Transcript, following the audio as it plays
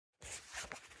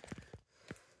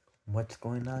What's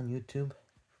going on, YouTube?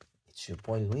 It's your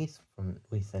boy Luis from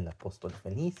Luis el Apóstol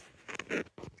Feliz,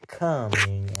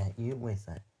 coming at you with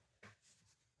a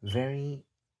very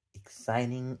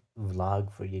exciting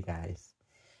vlog for you guys.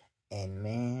 And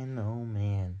man, oh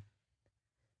man,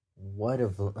 what a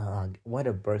vlog, what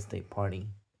a birthday party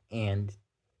and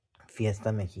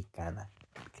Fiesta Mexicana,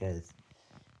 because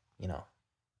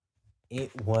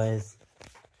it was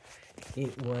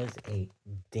a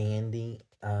dandy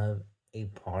of a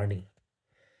party.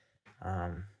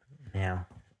 Now,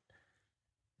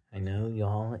 I know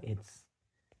y'all, it's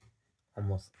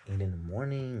almost 8 in the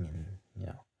morning,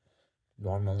 and,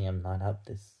 normally I'm not up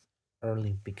this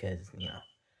early because,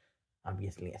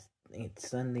 obviously it's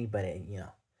Sunday, but, I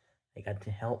got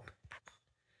to help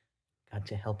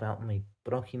out my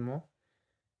prójimos,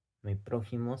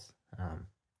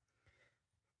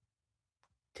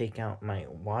 take out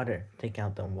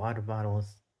the water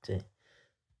bottles to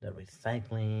the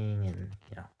recycling, and,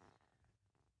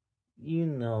 you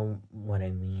know what I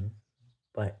mean.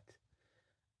 But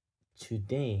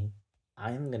today,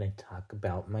 I'm going to talk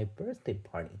about my birthday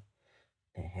party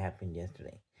that happened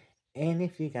yesterday. And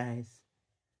if you guys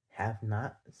have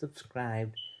not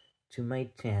subscribed to my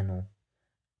channel,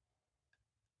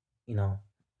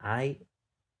 I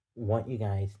want you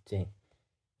guys to,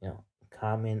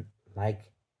 comment,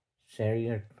 like, share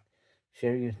your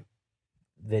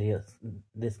videos,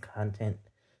 this content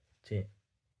to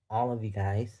all of you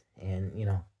guys. And,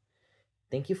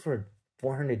 thank you for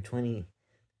 420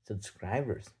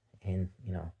 subscribers, and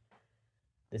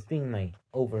this being my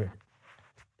over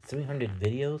 300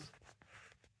 videos.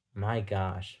 My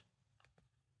gosh,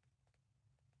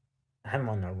 I'm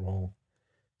on a roll.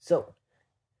 So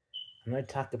I'm going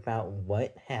to talk about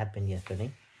what happened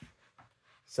yesterday.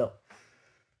 So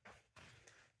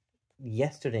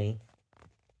yesterday,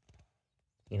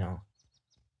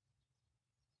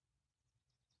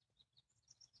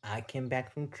 I came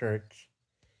back from church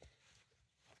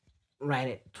right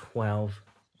at 12,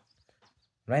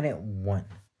 right at 1,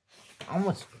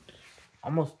 almost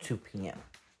 2 p.m.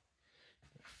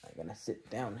 I'm gonna sit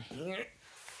down here.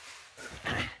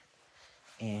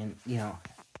 And,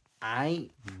 I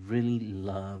really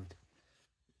loved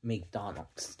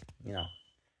McDonald's.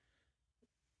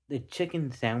 The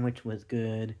chicken sandwich was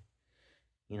good.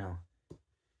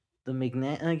 The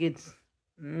McNuggets,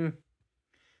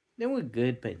 they were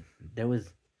good, but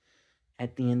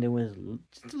at the end, there was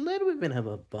just a little bit of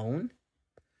a bone.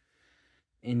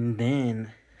 And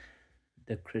then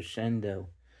the crescendo,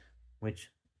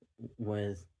 which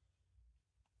was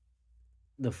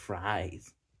the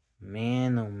fries.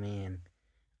 Man, oh man.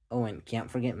 Oh, and can't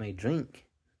forget my drink.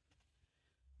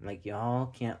 Like, y'all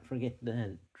can't forget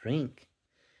the drink.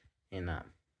 And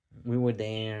we were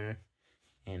there,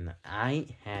 and I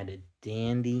had a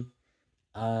dandy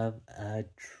of a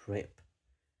trip,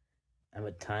 of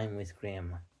a time with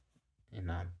Grandma. And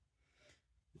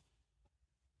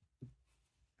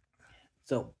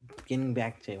so getting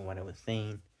back to what I was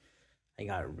saying, I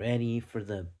got ready for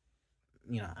the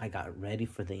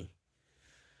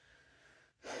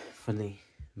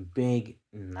big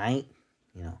night,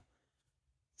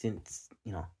 since,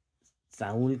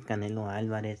 Saul Canelo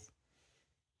Alvarez,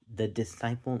 the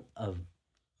disciple of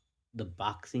the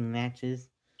boxing matches,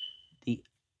 the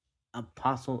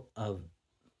apostle of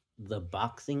the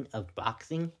boxing,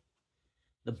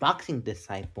 the boxing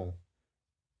disciple,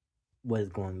 was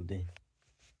going to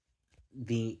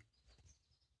be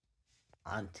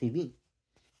on TV.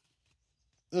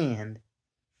 And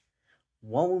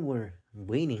while we were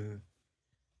waiting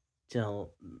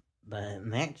till the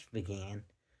match began,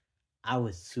 I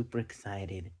was super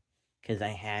excited because I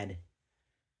had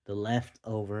the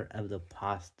leftover of the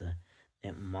pasta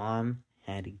that Mom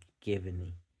had given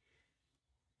me,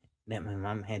 that my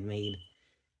mom had made,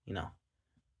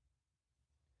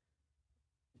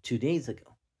 2 days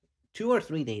ago, 2 or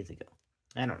 3 days ago,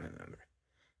 I don't remember.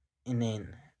 And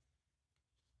then,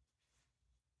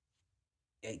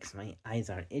 yikes, my eyes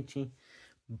are itchy.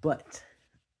 But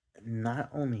not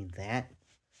only that,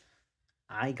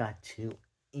 I got to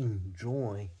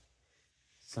enjoy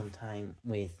some time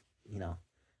with,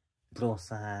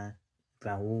 Rosa,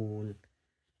 Raul,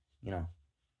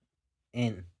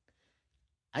 and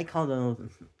I call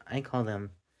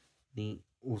them the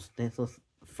Ustezos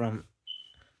from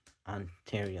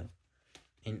Ontario.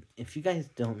 And if you guys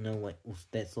don't know what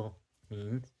Ustezo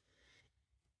means,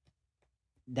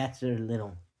 that's their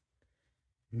little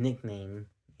nickname,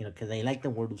 because I like the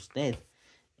word usted,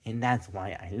 and that's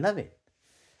why I love it.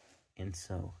 And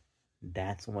so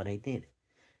that's what I did.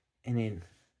 And then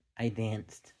I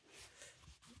danced,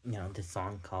 this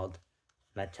song called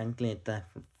La Chancleta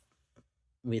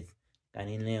with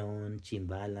Karin Leon,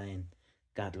 Chimbala, and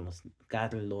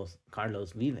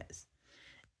Carlos Vives.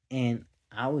 And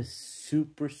I was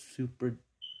super, super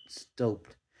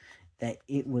stoked that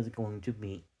it was going to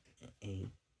be a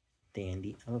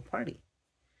dandy of a party.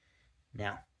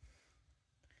 Now,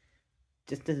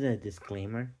 just as a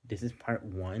disclaimer, this is part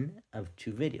 1 of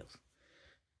 2 videos.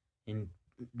 In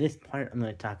this part, I'm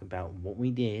going to talk about what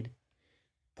we did.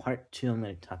 Part 2, I'm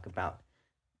going to talk about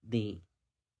the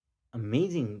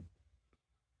amazing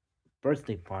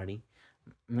birthday party.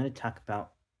 I'm going to talk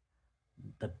about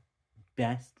the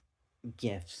best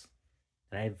gifts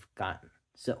that I've gotten.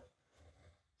 So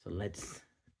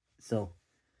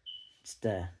just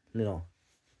a little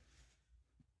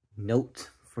note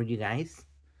for you guys.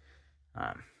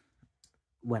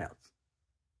 What else?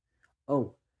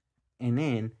 Oh, and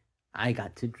then I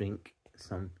got to drink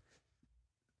some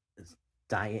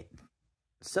diet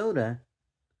soda,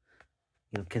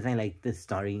 because I like the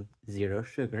Starry Zero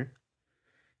Sugar.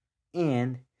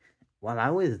 And while I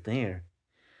was there,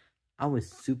 I was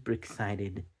super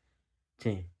excited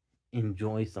to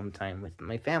enjoy some time with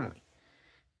my family.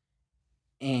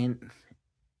 And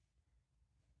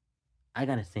I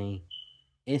gotta say,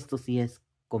 esto sí es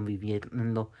convivir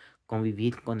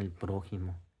con el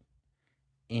prójimo.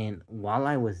 And while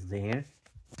I was there,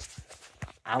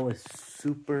 I was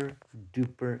super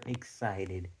duper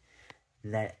excited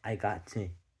that I got to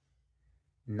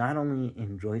not only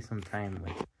enjoy some time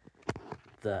with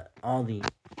all the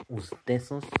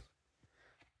ustesos,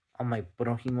 all my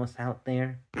prójimos out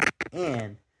there,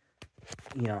 and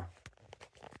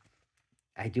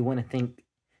I do want to thank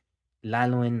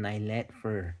Lalo and Nailet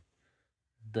for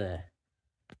the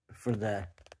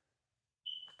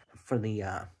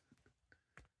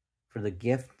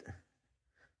gift,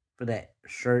 for that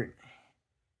shirt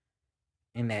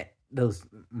and those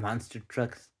monster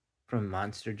trucks from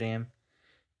Monster Jam.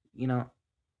 I'm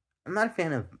not a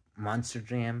fan of Monster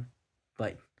Jam,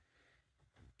 but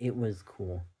it was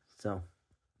cool. So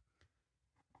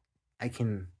I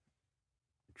can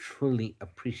truly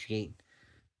appreciate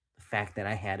the fact that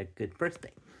I had a good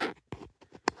birthday.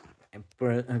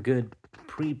 A good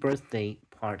pre-birthday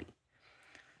party.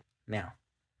 Now,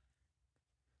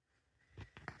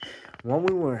 while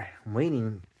we were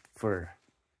waiting for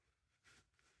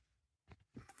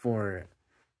the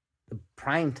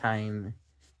prime time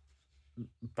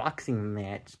boxing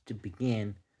match to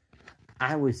begin,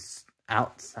 I was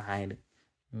outside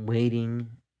waiting,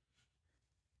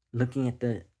 looking at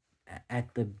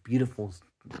the beautiful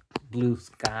blue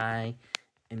sky,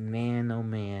 and man, oh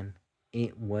man,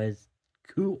 it was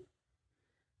cool.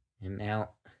 And now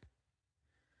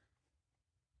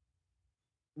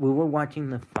we were watching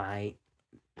the fight.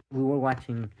 We were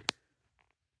watching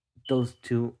those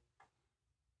two,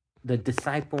 the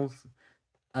disciples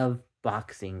of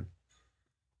boxing,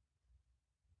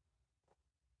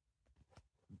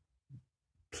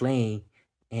 play,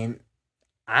 and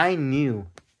I knew,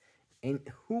 and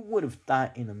who would have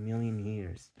thought in a million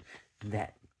years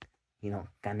that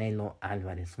Canelo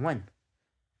Alvarez won.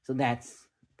 So that's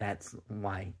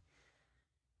why.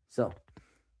 So,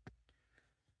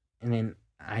 and then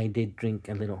I did drink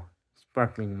a little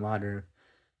sparkling water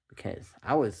because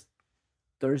I was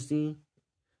thirsty.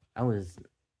 I was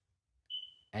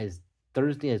as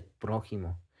thirsty as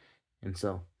prójimo. And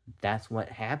so that's what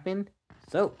happened.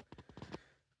 So,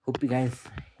 hope you guys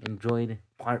enjoyed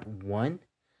part 1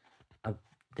 of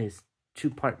this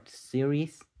 2-part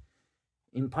series.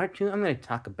 In part 2, I'm going to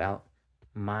talk about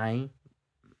my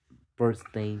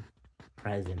birthday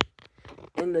present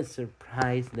and the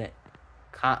surprise that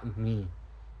caught me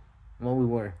while we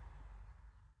were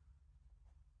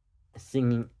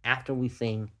singing after we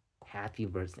sang happy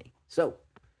birthday. So,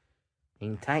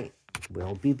 hang tight.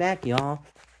 We'll be back, y'all.